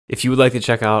If you would like to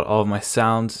check out all of my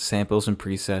sounds, samples, and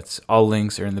presets, all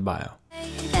links are in the bio.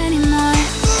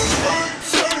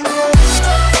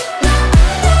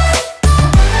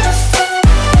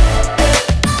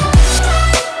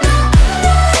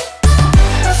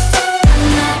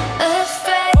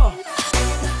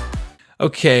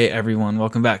 Okay everyone,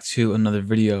 welcome back to another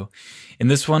video. In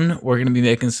this one, we're going to be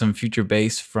making some future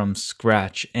bass from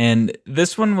scratch. And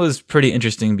this one was pretty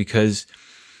interesting because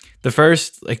the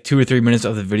first like 2 or 3 minutes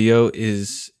of the video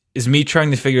is me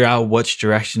trying to figure out which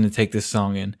direction to take this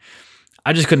song in.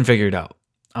 I just couldn't figure it out.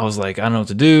 I was like, I don't know what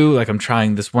to do. Like I'm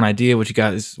trying this one idea, which you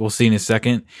guys will see in a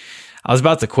second. I was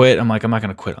about to quit. I'm like, I'm not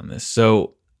going to quit on this.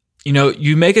 So, you know,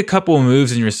 you make a couple of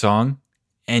moves in your song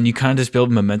and you kind of just build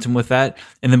momentum with that.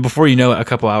 And then before you know it, a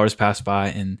couple hours pass by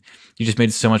and you just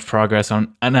made so much progress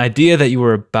on an idea that you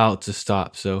were about to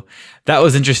stop. So that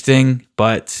was interesting,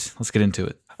 but let's get into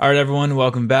it. All right, everyone,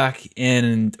 welcome back.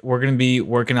 And we're going to be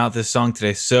working out this song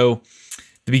today. So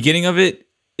the beginning of it,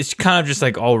 it's kind of just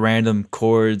like all random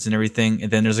chords and everything.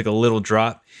 And then there's like a little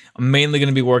drop. I'm mainly going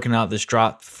to be working out this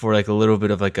drop for like a little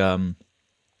bit of like, kind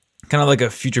of like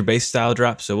a future bass style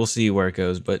drop. So we'll see where it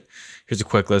goes, but here's a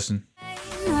quick listen.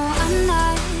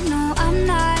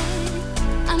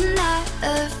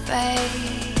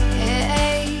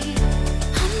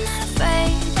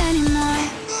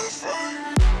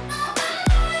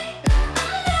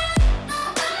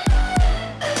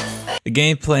 The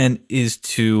game plan is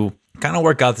to kind of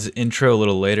work out this intro a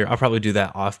little later. I'll probably do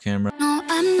that off camera. No,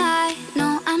 I'm not.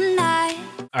 No, I'm not.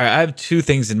 All right, I have two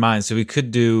things in mind. So we could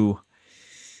do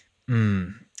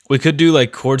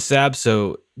like chord stab.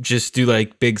 So just do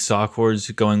like big saw chords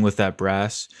going with that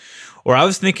brass. Or I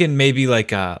was thinking maybe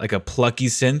like a plucky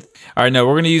synth. All right, now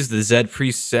we're gonna use the Zedd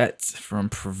preset from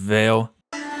Prevail.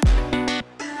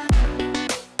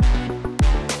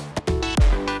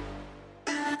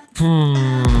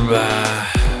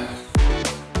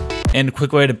 And a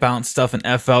quick way to bounce stuff in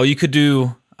FL. You could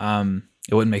do,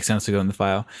 it wouldn't make sense to go in the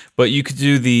file, but you could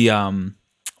do the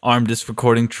arm disc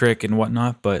recording trick and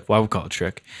whatnot, but well, I would call it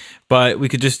trick. But we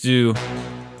could just do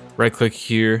right click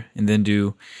here and then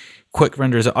do quick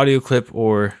render as an audio clip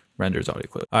or render as audio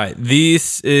clip. All right,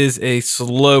 this is a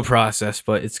slow process,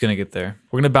 but it's gonna get there.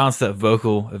 We're gonna bounce that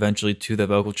vocal eventually to the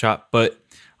vocal chop, but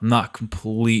I'm not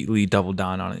completely double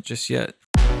down on it just yet.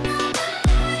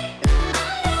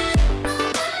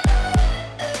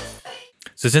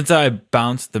 So since I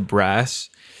bounced the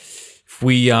brass, if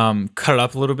we cut it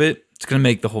up a little bit, it's gonna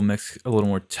make the whole mix a little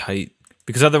more tight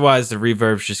because otherwise the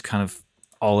reverb's just kind of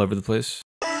all over the place.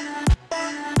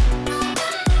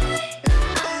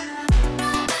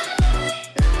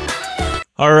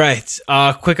 All right,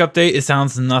 quick update. It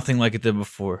sounds nothing like it did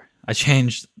before. I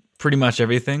changed pretty much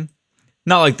everything.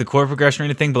 Not like the chord progression or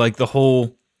anything, but like the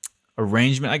whole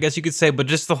arrangement, I guess you could say, but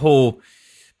just the whole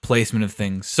placement of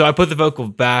things. So I put the vocal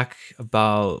back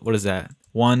about, what is that?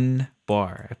 1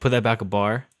 bar. I put that back a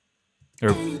bar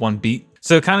or 1 beat.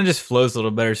 So it kind of just flows a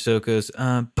little better. So it goes,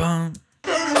 bum.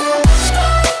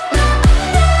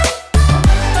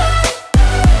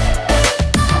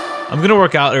 I'm going to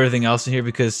work out everything else in here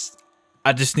because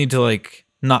I just need to like,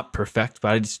 not perfect,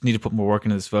 but I just need to put more work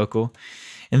into this vocal.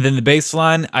 And then the bass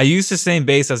line, I used the same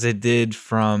bass as I did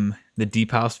from the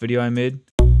Deep House video I made.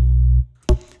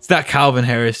 It's that Calvin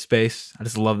Harris bass. I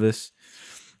just love this.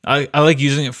 I like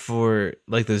using it for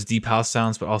like those deep house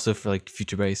sounds, but also for like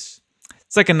future bass.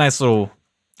 It's like a nice little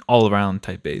all around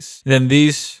type bass. And then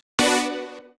these.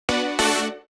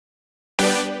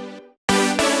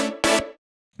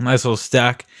 Nice little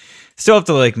stack. Still have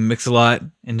to like mix a lot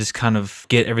and just kind of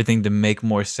get everything to make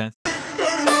more sense. All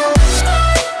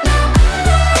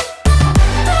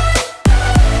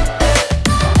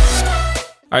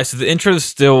right, so the intro is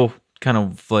still kind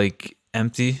of like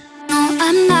empty. No,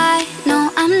 I'm not.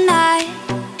 No, I'm not.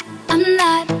 I'm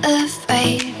not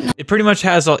afraid. No. It pretty much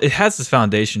has it has this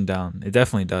foundation down. It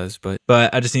definitely does, but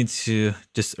I just need to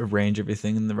just arrange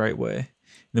everything in the right way. And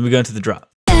then we go into the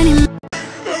drop. I'm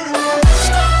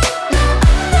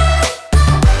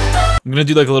gonna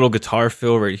do like a little guitar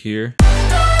fill right here.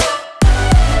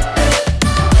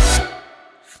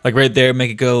 Like right there, make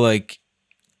it go like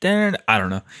I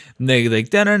don't know,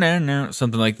 like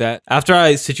something like that. After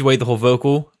I situate the whole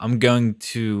vocal, I'm going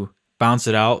to bounce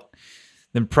it out,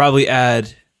 then probably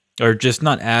add, or just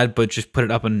not add, but just put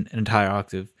it up an entire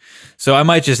octave. So I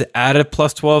might just add a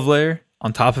 +12 layer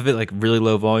on top of it, like really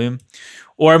low volume,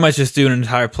 or I might just do an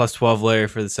entire +12 layer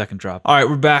for the second drop. All right,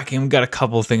 we're back and we've got a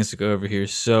couple of things to go over here.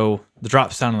 So the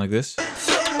drop's sounding like this.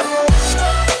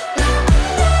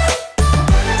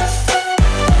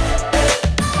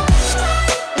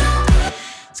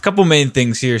 a couple main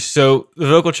things here. So the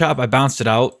vocal chop, I bounced it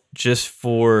out just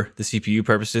for the CPU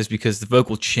purposes because the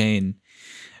vocal chain,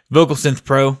 Vocal Synth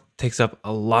Pro, takes up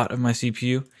a lot of my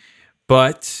CPU.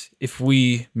 But if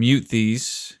we mute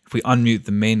these, if we unmute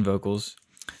the main vocals,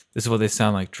 this is what they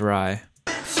sound like dry.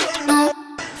 No,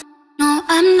 no,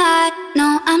 I'm not.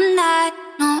 No, I'm not.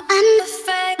 No, I'm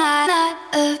afraid.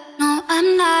 No,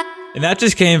 I'm not. And that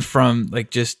just came from like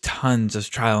just tons of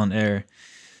trial and error.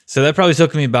 So that probably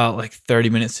took me about like 30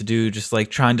 minutes to do, just like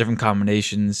trying different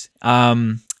combinations. Out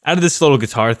of this little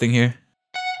guitar thing here.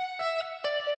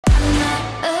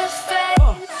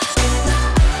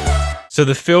 So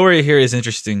the fill right here is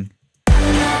interesting.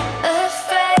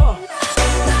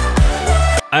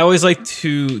 I always like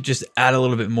to just add a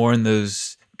little bit more in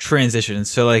those transitions.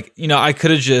 So like, you know, I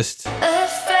could have just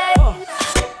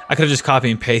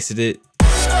copy and pasted it.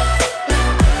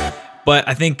 But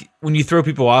I think when you throw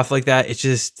people off like that, it's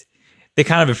just, they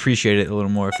kind of appreciate it a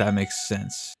little more, if that makes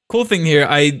sense. Cool thing here,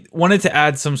 I wanted to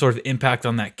add some sort of impact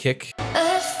on that kick.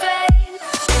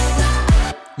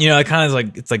 You know, it kind of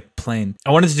like, it's like plain. I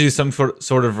wanted to do some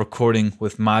sort of recording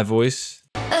with my voice.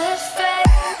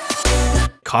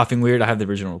 Coughing weird, I have the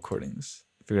original recordings.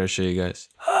 Figured I'd show you guys.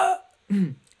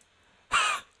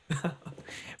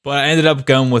 But I ended up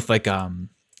going with like,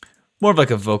 more of like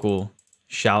a vocal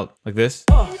shout like this.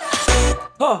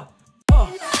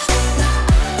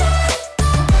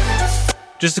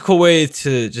 Just a cool way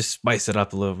to just spice it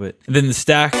up a little bit. And then the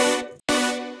stack,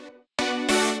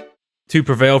 2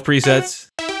 Prevail presets,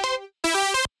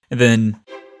 and then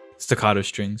staccato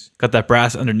strings. Got that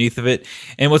brass underneath of it.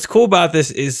 And what's cool about this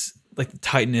is like the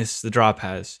tightness the drop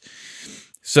has.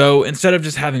 So instead of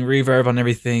just having reverb on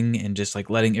everything and just like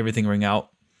letting everything ring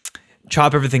out,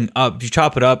 chop everything up. If you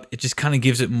chop it up, it just kind of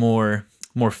gives it more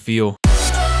feel.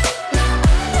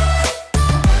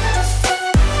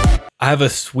 I have a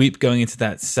sweep going into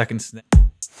that second snare.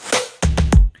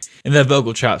 And that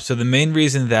vocal chop. So the main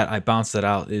reason that I bounced that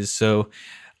out is so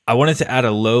I wanted to add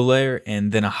a low layer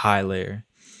and then a high layer.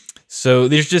 So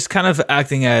these are just kind of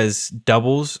acting as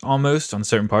doubles almost on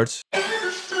certain parts.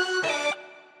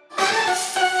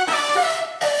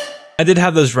 I did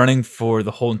have those running for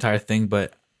the whole entire thing,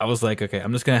 but I was like, okay,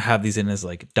 I'm just gonna have these in as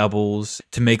like doubles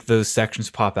to make those sections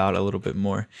pop out a little bit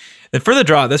more. Then for the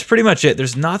drop, that's pretty much it.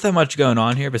 There's not that much going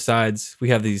on here besides we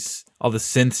have these, all the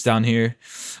synths down here.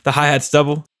 The hi-hat's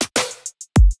double,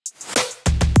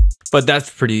 but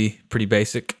that's pretty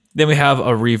basic. Then we have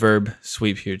a reverb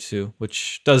sweep here too,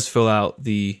 which does fill out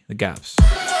the gaps.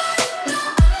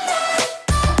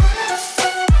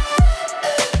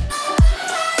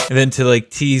 And then to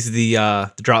like tease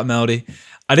the drop melody,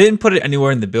 I didn't put it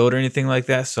anywhere in the build or anything like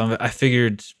that, so I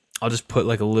figured I'll just put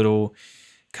like a little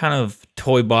kind of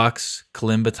toy box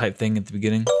kalimba type thing at the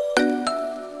beginning.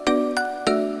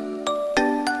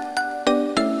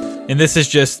 And this is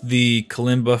just the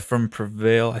kalimba from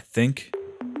Prevail, I think.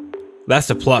 That's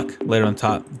a pluck later on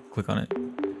top. Click on it.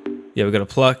 Yeah, we got a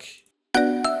pluck.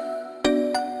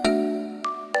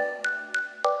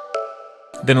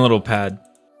 Then a little pad.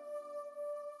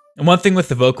 And one thing with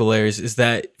the vocal layers is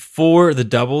that for the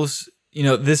doubles, you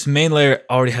know, this main layer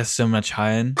already has so much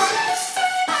high end.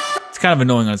 It's kind of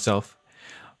annoying on itself.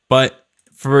 But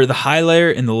for the high layer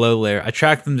and the low layer, I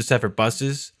track them to separate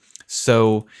buses.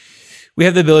 So we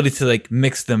have the ability to like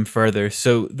mix them further.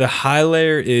 So the high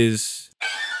layer is,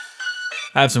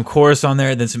 I have some chorus on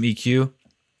there, then some EQ.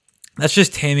 That's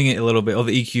just taming it a little bit. Oh,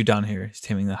 the EQ down here is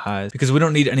taming the highs because we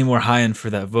don't need any more high end for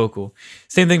that vocal.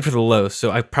 Same thing for the low.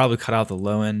 So I probably cut out the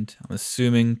low end. I'm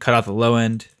assuming cut out the low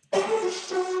end.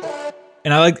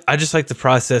 And I just like to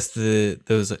process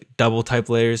those double type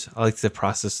layers. I like to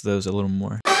process those a little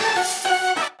more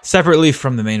separately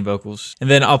from the main vocals. And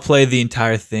then I'll play the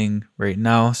entire thing right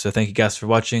now. So thank you guys for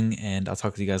watching, and I'll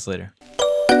talk to you guys later.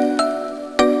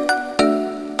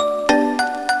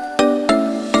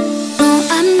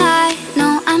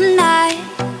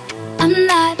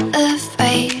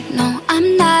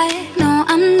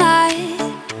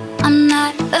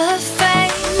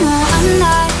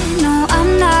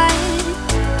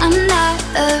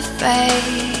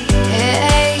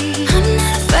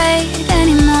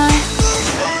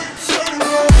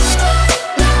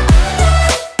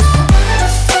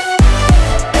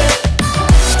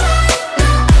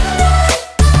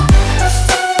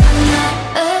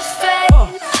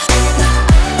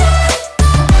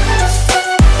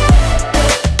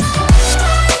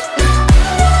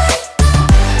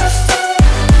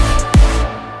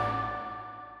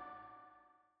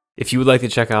 If you would like to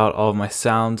check out all of my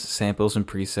sounds, samples, and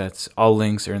presets, all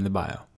links are in the bio.